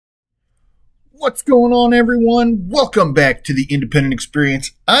What's going on, everyone? Welcome back to the Independent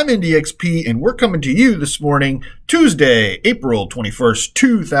Experience. I'm Indy XP, and we're coming to you this morning, Tuesday, April 21st,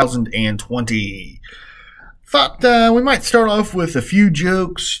 2020. Thought we might start off with a few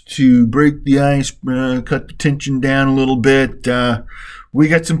jokes to break the ice, cut the tension down a little bit. We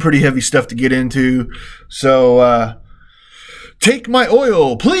got some pretty heavy stuff to get into, so take my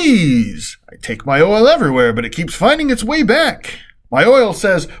oil, please. I take my oil everywhere, but it keeps finding its way back. My oil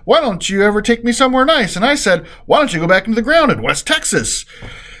says, why don't you ever take me somewhere nice? And I said, why don't you go back into the ground in West Texas?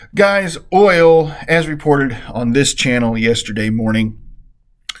 Guys, oil, as reported on this channel yesterday morning,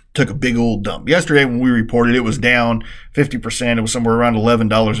 took a big old dump. Yesterday when we reported, it was down 50%. It was somewhere around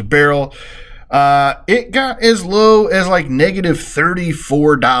 $11 a barrel. It got as low as like negative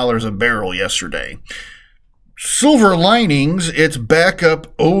 $34 a barrel yesterday. Silver linings, it's back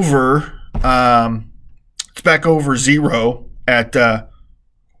up over, zero at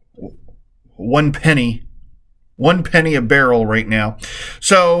 1 penny. 1 penny a barrel right now.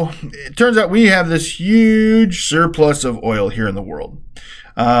 So it turns out we have this huge surplus of oil here in the world.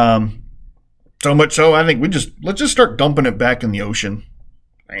 So much so I think let's just start dumping it back in the ocean.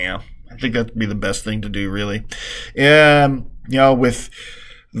 Yeah, I think that'd be the best thing to do, really. You know, with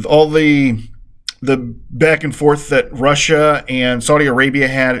all the back and forth that Russia and Saudi Arabia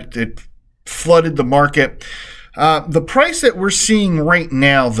had, it flooded the market. The price that we're seeing right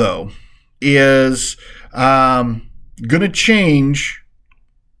now, though, is going to change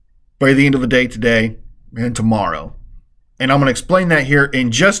by the end of the day today and tomorrow. And I'm going to explain that here in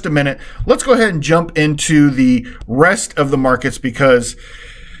just a minute. Let's go ahead and jump into the rest of the markets because,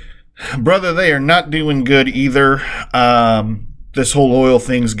 brother, they are not doing good either. This whole oil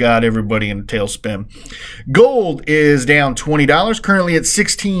thing's got everybody in a tailspin. Gold is down $20, currently at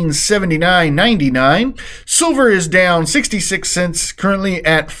 $1679.99. Silver is down 66 cents, currently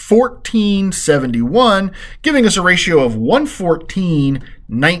at $14.71, giving us a ratio of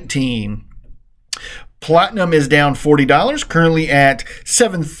 114.19. Platinum is down $40, currently at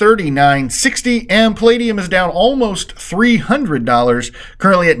 $739.60, and palladium is down almost $300,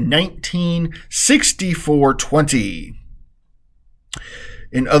 currently at $1964.20.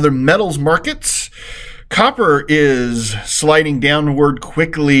 In other metals markets, copper is sliding downward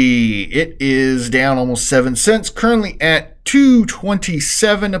quickly. It is down almost 7 cents, currently at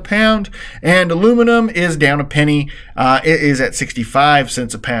 $2.27 a pound, and aluminum is down a penny. It is at 65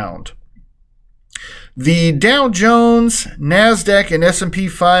 cents a pound. The Dow Jones, NASDAQ, and S&P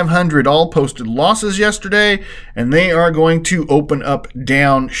 500 all posted losses yesterday, and they are going to open up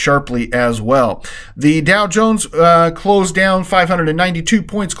down sharply as well. The Dow Jones closed down 592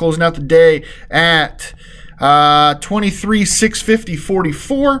 points, closing out the day at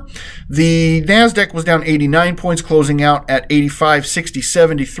 23,650.44. The NASDAQ was down 89 points, closing out at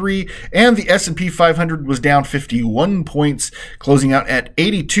 85,60.73, and the S&P 500 was down 51 points, closing out at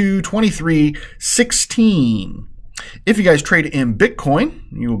 82,23.16. If you guys trade in Bitcoin,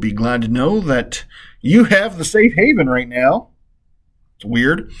 you will be glad to know that you have the safe haven right now. It's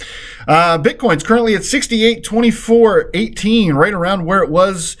weird. Bitcoin's currently at 68,24.18, right around where it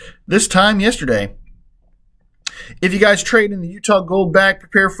was this time yesterday. If you guys trade in the Utah Gold back,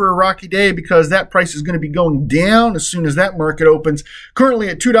 prepare for a rocky day because that price is going to be going down as soon as that market opens. Currently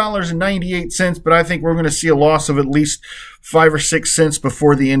at $2.98, but I think we're going to see a loss of at least 5 or 6 cents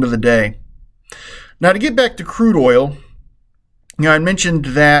before the end of the day. Now, to get back to crude oil, you know, I mentioned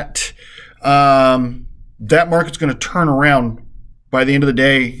that that market's going to turn around by the end of the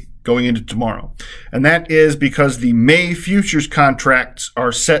day going into tomorrow. And that is because the May futures contracts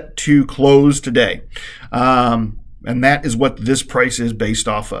are set to close today. And that is what this price is based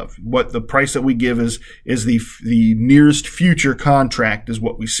off of. What the price that we give is the nearest future contract is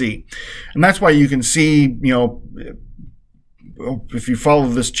what we see. And that's why you can see, you know, if you follow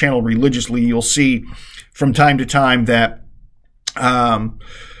this channel religiously, you'll see from time to time that,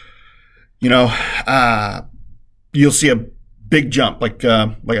 you'll see a big jump, like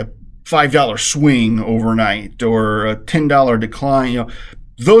a $5 swing overnight or a $10 decline. You know,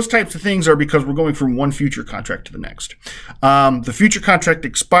 those types of things are because we're going from one future contract to the next. The future contract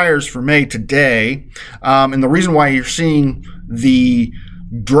expires for May today, and the reason why you're seeing the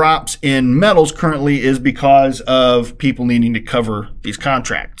drops in metals currently is because of people needing to cover these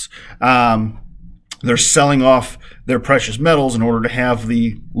contracts. They're selling off their precious metals in order to have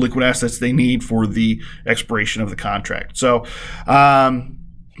the liquid assets they need for the expiration of the contract. So,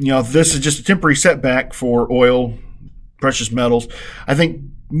 you know, this is just a temporary setback for oil, precious metals. I think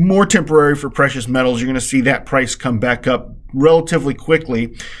more temporary for precious metals. You're going to see that price come back up relatively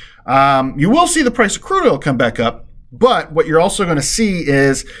quickly. You will see the price of crude oil come back up, but what you're also going to see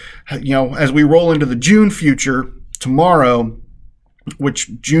is as we roll into the June future tomorrow, which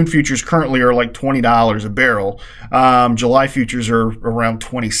June futures currently are like $20 a barrel. July futures are around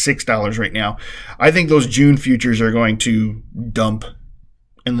 $26 right now. I think those June futures are going to dump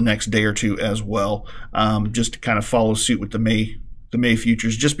in the next day or two as well, just to kind of follow suit with the May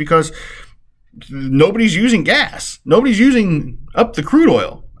futures, just because nobody's using gas. Nobody's using up the crude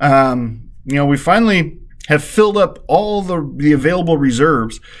oil. We finally have filled up all the available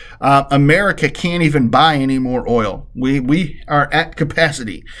reserves. America can't even buy any more oil. We are at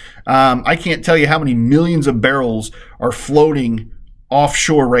capacity. I can't tell you how many millions of barrels are floating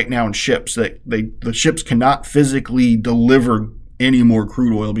offshore right now in ships that the ships cannot physically deliver any more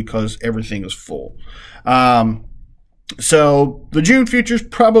crude oil because everything is full. So the June future's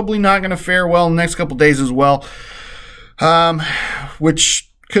probably not going to fare well in the next couple days as well, which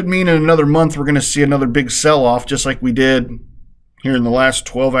could mean in another month we're going to see another big sell-off, just like we did here in the last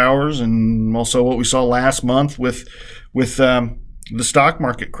 12 hours, and also what we saw last month with the stock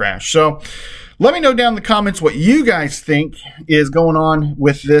market crash. So let me know down in the comments what you guys think is going on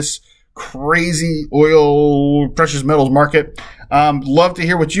with this crazy oil, precious metals market. Love to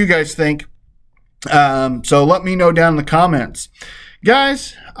hear what you guys think. So let me know down in the comments.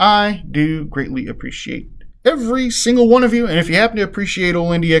 Guys, I do greatly appreciate every single one of you. And if you happen to appreciate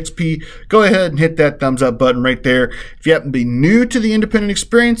old Indy XP, go ahead and hit that thumbs up button right there. If you happen to be new to the independent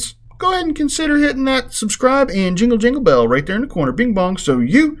experience, go ahead and consider hitting that subscribe and jingle bell right there in the corner, bing bong, so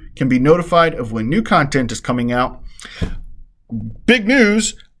you can be notified of when new content is coming out. Big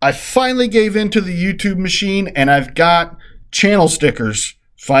news, I finally gave in to the YouTube machine, and I've got channel stickers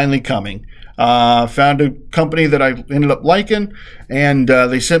finally coming. Found a company that I ended up liking, and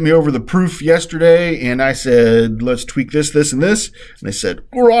they sent me over the proof yesterday, and I said, let's tweak this, this, and this. And they said,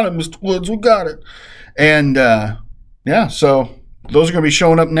 we're on it, Mr. Woods, we got it. And yeah, so those are going to be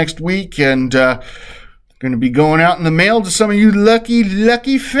showing up next week, and going to be going out in the mail to some of you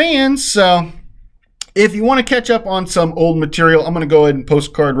lucky fans. So if you want to catch up on some old material, I'm going to go ahead and post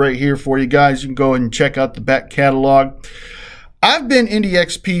a card right here for you guys. You can go ahead and check out the back catalog. I've been Indy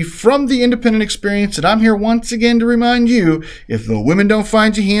XP from the Independent Experience, and I'm here once again to remind you, if the women don't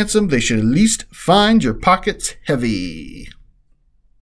find you handsome, they should at least find your pockets heavy.